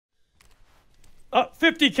Up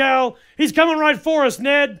 50 cal. He's coming right for us,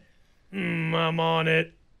 Ned. I'm on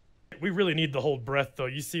it. We really need to hold breath, though.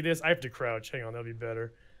 You see this? I have to crouch. Hang on, that'll be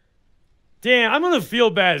better. Damn, I'm gonna feel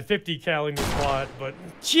bad 50 caling the bot, but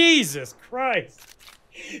Jesus Christ.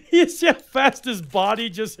 You see how fast his body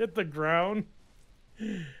just hit the ground?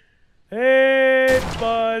 Hey,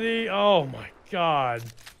 buddy. Oh, my God.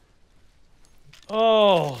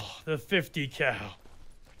 Oh, the 50 cal.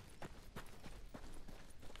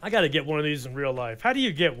 I gotta get one of these in real life. How do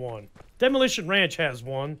you get one? Demolition Ranch has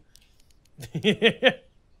one.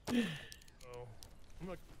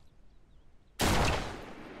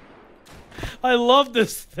 I love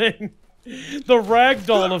this thing. The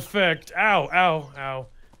ragdoll effect. Ow, ow, ow.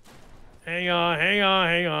 Hang on, hang on,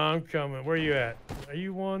 hang on. I'm coming. Where are you at? Are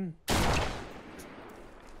you one?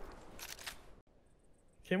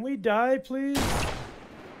 Can we die, please?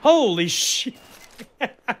 Holy shit.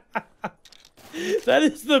 That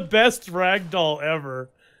is the best ragdoll ever.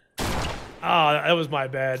 Ah, that was my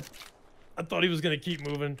bad. I thought he was gonna keep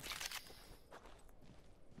moving.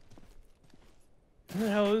 Where the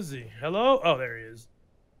hell is he? Hello? Oh, there he is.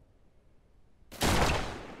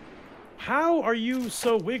 How are you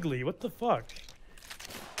so wiggly? What the fuck?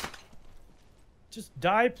 Just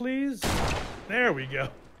die, please. There we go.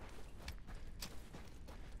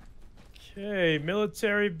 Okay,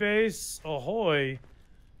 military base. Ahoy.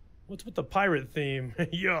 What's with the pirate theme?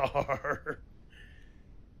 Yar.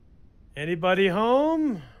 Anybody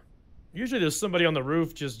home? Usually there's somebody on the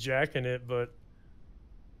roof just jacking it, but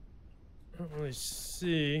I don't really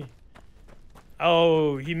see.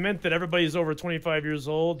 Oh, he meant that everybody's over 25 years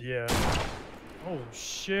old? Yeah. Oh,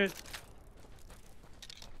 shit.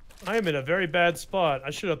 I am in a very bad spot.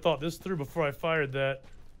 I should have thought this through before I fired that.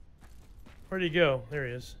 Where'd he go? There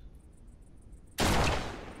he is.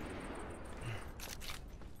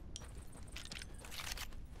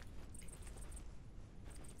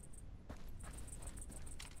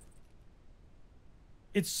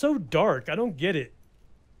 It's so dark. I don't get it.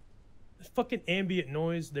 The fucking ambient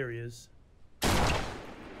noise. There he is.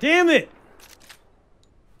 Damn it!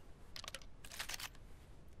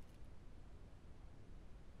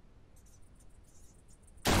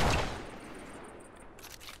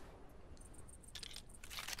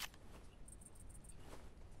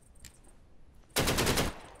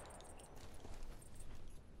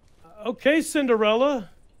 Okay, Cinderella.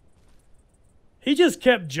 He just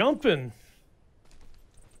kept jumping.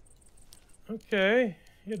 Okay,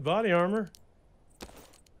 he had body armor.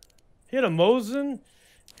 He had a Mosin,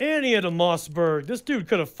 and he had a Mossberg. This dude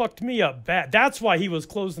could have fucked me up bad. That's why he was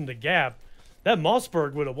closing the gap. That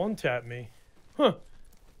Mossberg would have one-tapped me. Huh.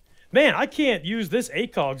 Man, I can't use this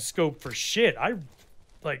ACOG scope for shit.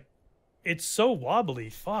 It's so wobbly.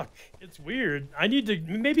 Fuck. It's weird. I need to...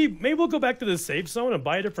 Maybe we'll go back to the safe zone and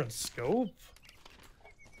buy a different scope.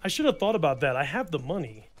 I should have thought about that. I have the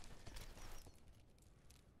money.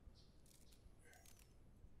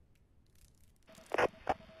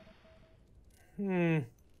 What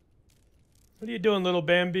are you doing, little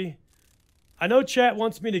Bambi? I know chat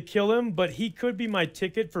wants me to kill him, but he could be my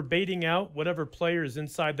ticket for baiting out whatever player is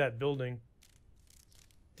inside that building.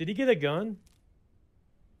 Did he get a gun?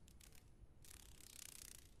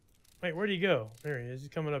 Wait, where'd he go? There he is. He's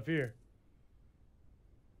coming up here.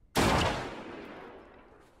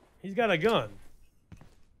 He's got a gun.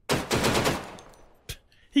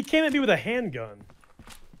 He came at me with a handgun.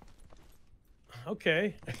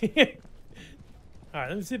 Okay. Alright,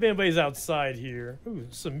 let me see if anybody's outside here. Ooh,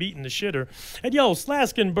 some meat in the shitter. And yo,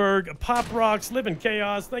 Slaskenberg, Pop Rocks, Live in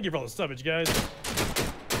Chaos. Thank you for all the stuffage, guys.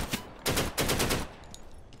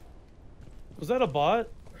 Was that a bot?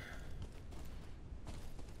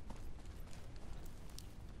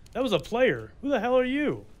 That was a player. Who the hell are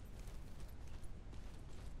you?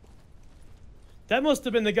 That must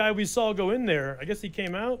have been the guy we saw go in there. I guess he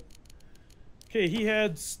came out. Okay, he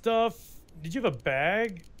had stuff. Did you have a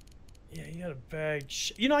bag? Yeah, he had a bag.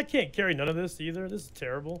 You know, I can't carry none of this either. This is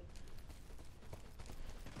terrible.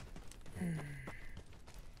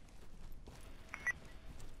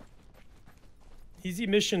 Easy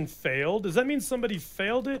mission failed. Does that mean somebody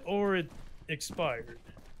failed it or it expired?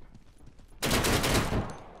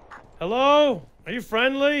 Hello? Are you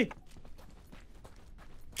friendly?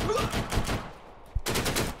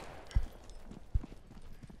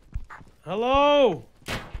 Hello?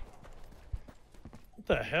 What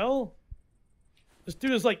the hell? This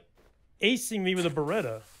dude is like acing me with a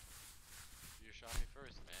Beretta. You shot me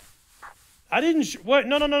first, man. I didn't what?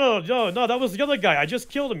 No, that was the other guy. I just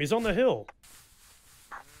killed him. He's on the hill.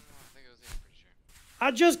 I think it was him, pretty sure.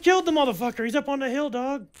 I just killed the motherfucker. He's up on the hill,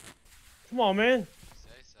 dog. Come on, man. Say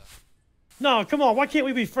so. No, come on. Why can't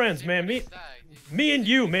we be friends, He man? already Me, died. me and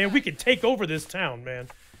He you, already man. died. We could take over this town, man. I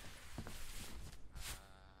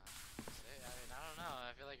don't know.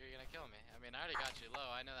 I feel like you're gonna kill me. I mean, I already got you low.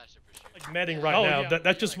 I know that shit for sure. Like medding Yeah. right Oh, now. yeah, That's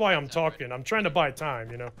you're just like why fucked I'm up talking. already. I'm trying to buy time,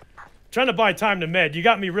 you know. Trying to buy time to med. You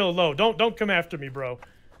got me real low. Don't come after me, bro.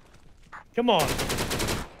 Come on.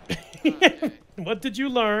 Okay. What did you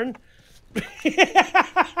learn? Yeah,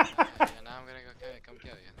 now I'm gonna go come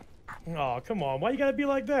kill you. Oh, come on. Why you gotta be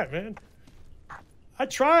like that, man? I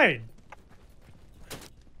tried.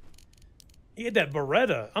 He had that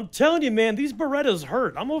Beretta. I'm telling you, man, these Berettas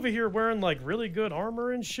hurt. I'm over here wearing, like, really good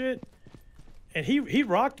armor and shit. And he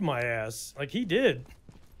rocked my ass. Like, he did.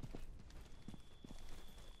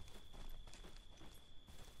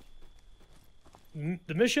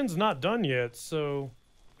 The mission's not done yet, so...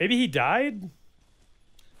 Maybe he died?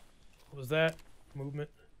 What was that? Movement?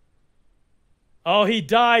 Oh, he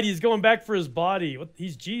died. He's going back for his body. What?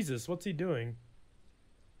 He's Jesus. What's he doing?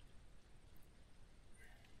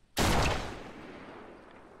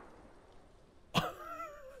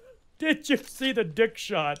 Did you see the dick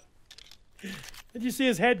shot? Did you see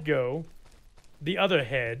his head go? The other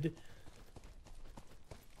head.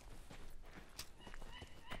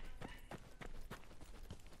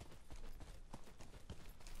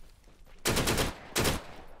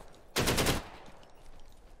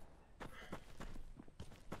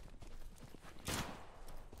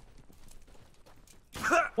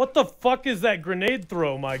 What the fuck is that grenade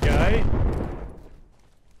throw, my guy?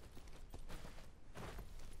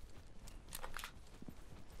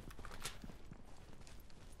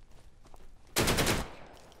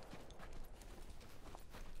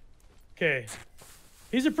 Okay.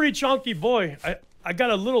 He's a pretty chunky boy. I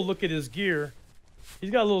got a little look at his gear.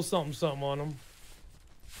 He's got a little something something on him.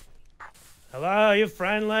 Hello, you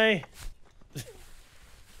friendly?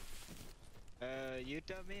 You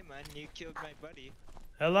tell me, man. You killed my buddy.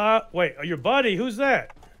 Hello? Wait, your buddy? Who's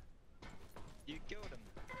that? You killed him.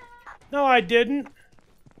 No, I didn't.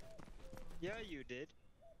 Yeah, you did.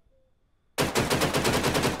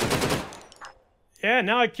 Yeah,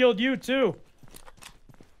 now I killed you too.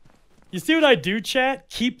 You see what I do, chat?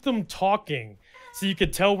 Keep them talking so you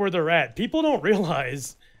can tell where they're at. People don't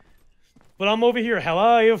realize. But I'm over here,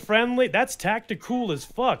 hello, you friendly? That's tactical as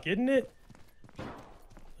fuck, isn't it?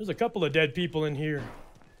 There's a couple of dead people in here.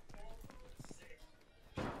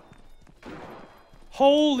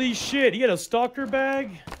 Holy shit, he had a stalker bag?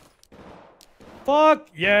 Fuck,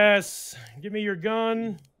 yes. Give me your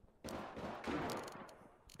gun.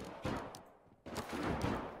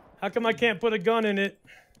 How come I can't put a gun in it?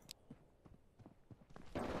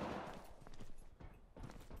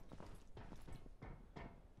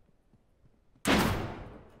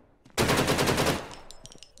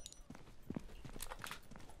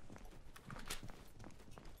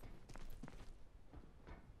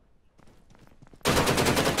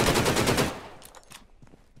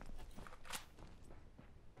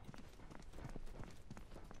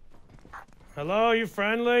 Hello, you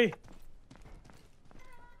friendly?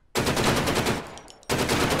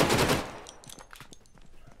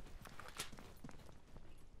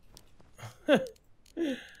 I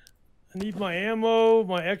need my ammo,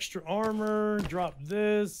 my extra armor, drop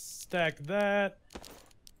this, stack that,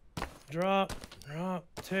 drop,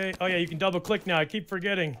 take. Oh yeah, you can double click now, I keep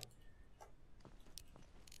forgetting.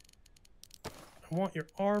 I want your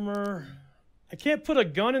armor. I can't put a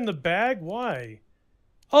gun in the bag? Why?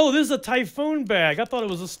 Oh, this is a Typhoon bag. I thought it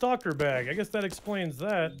was a stalker bag. I guess that explains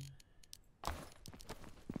that.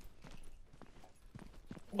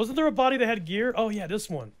 Wasn't there a body that had gear? Oh yeah, this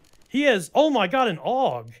one. He has, oh my god, an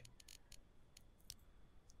AUG.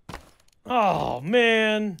 Oh,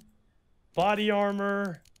 man. Body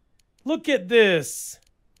armor. Look at this.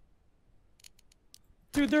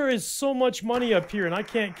 Dude, there is so much money up here, and I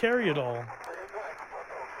can't carry it all.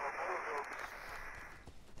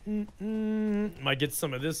 Might get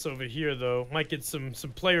some of this over here, though. Might get some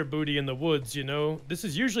player booty in the woods, you know? This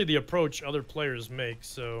is usually the approach other players make,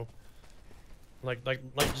 so...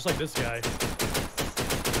 just like this guy.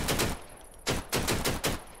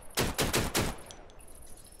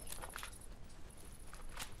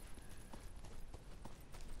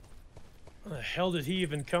 Where the hell did he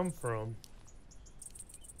even come from?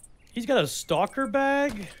 He's got a stalker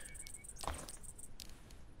bag?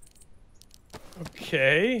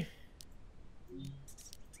 Okay.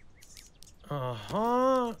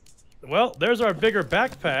 Uh-huh. Well, there's our bigger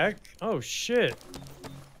backpack. Oh, shit.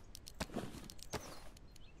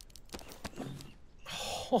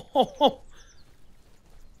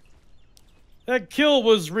 That kill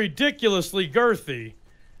was ridiculously girthy.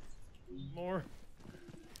 More.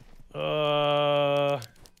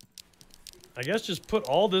 I guess just put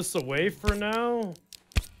all this away for now.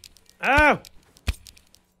 Ow!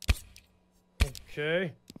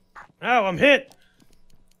 Okay. Ow, I'm hit!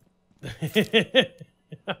 I'm hit.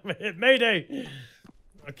 Mayday!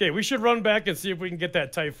 Okay, we should run back and see if we can get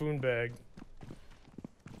that typhoon bag.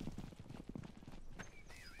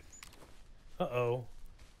 Uh-oh.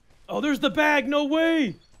 Oh, there's the bag! No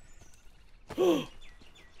way!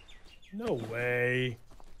 No way.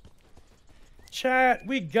 Chat,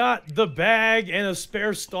 we got the bag and a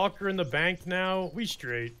spare stalker in the bank now. We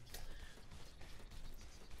straight.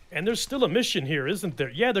 And there's still a mission here, isn't there?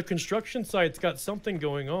 Yeah, the construction site's got something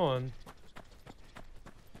going on.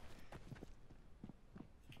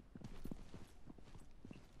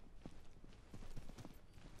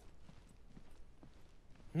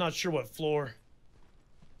 Not sure what floor.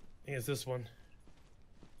 I think it's this one.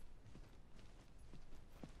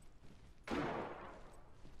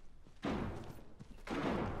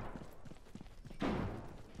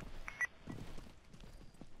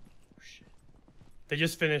 They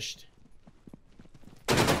just finished.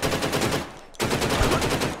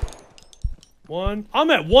 One. I'm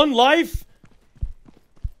at 1 life?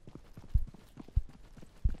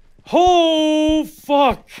 Oh,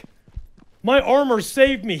 fuck. My armor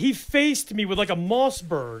saved me. He faced me with like a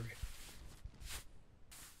Mossberg.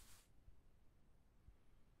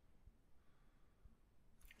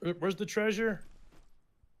 Where's the treasure?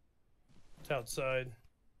 It's outside.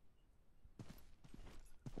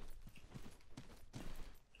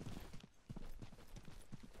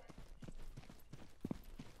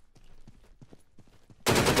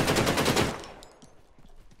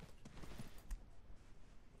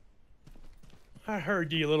 I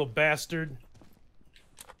heard you, you little bastard.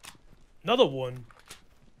 Another one.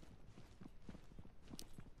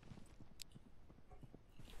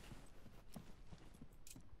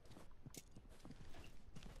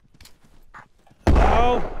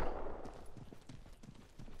 Hello?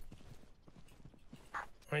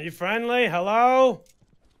 Are you friendly? Hello?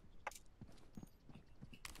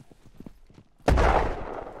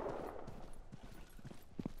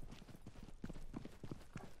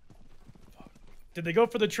 Did they go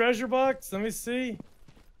for the treasure box? Let me see.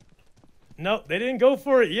 Nope, they didn't go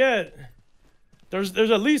for it yet. There's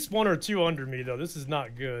at least 1 or 2 under me, though. This is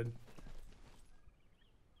not good.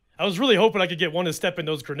 I was really hoping I could get one to step in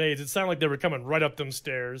those grenades. It sounded like they were coming right up them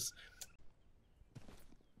stairs.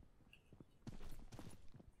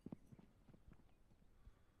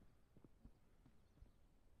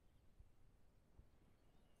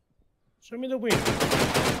 Show me the wing.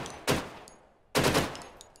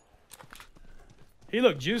 He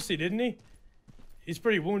looked juicy, didn't he? He's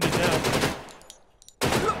pretty wounded now.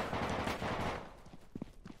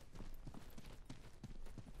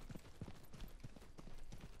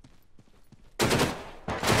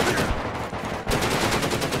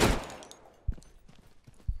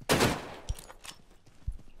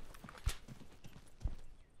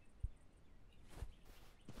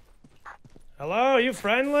 Hello, are you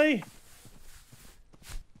friendly?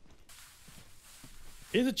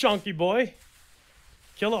 He's a chunky boy.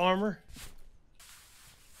 Killer armor.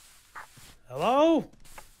 Hello?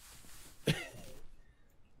 Yo, is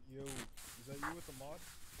that you with the mod?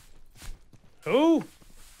 Who? Is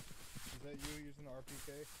that you using the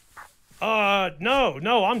RPK?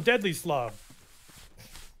 No, I'm Deadly Slob.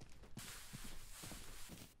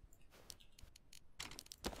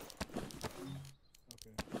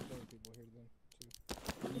 Okay, there's other people here then,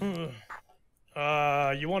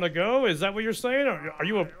 too. You want to go? Is that what you're saying? Or are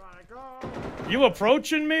you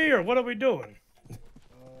approaching me, or what are we doing? I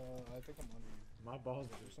think I'm under you. My balls,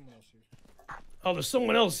 there's someone else here. Oh, there's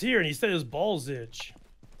someone else here, and he said his balls itch.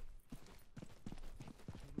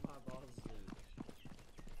 My balls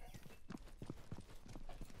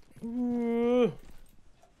itch. Ooh.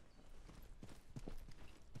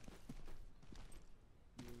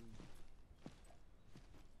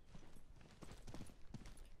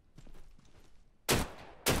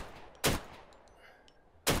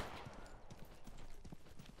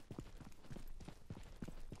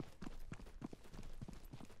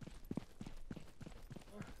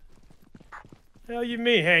 Hell you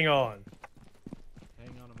mean, hang on?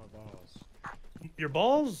 Hang on to my balls. Your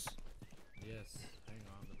balls? Yes, hang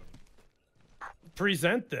on to them.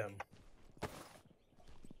 Present them. I'm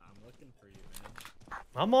looking for you, man.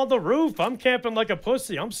 I'm on the roof. I'm camping like a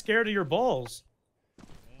pussy. I'm scared of your balls.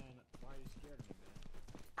 Man, why are you scared of me,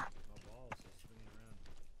 man? My balls are swinging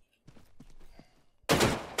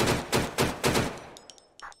around.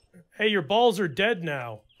 Hey, your balls are dead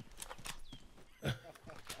now.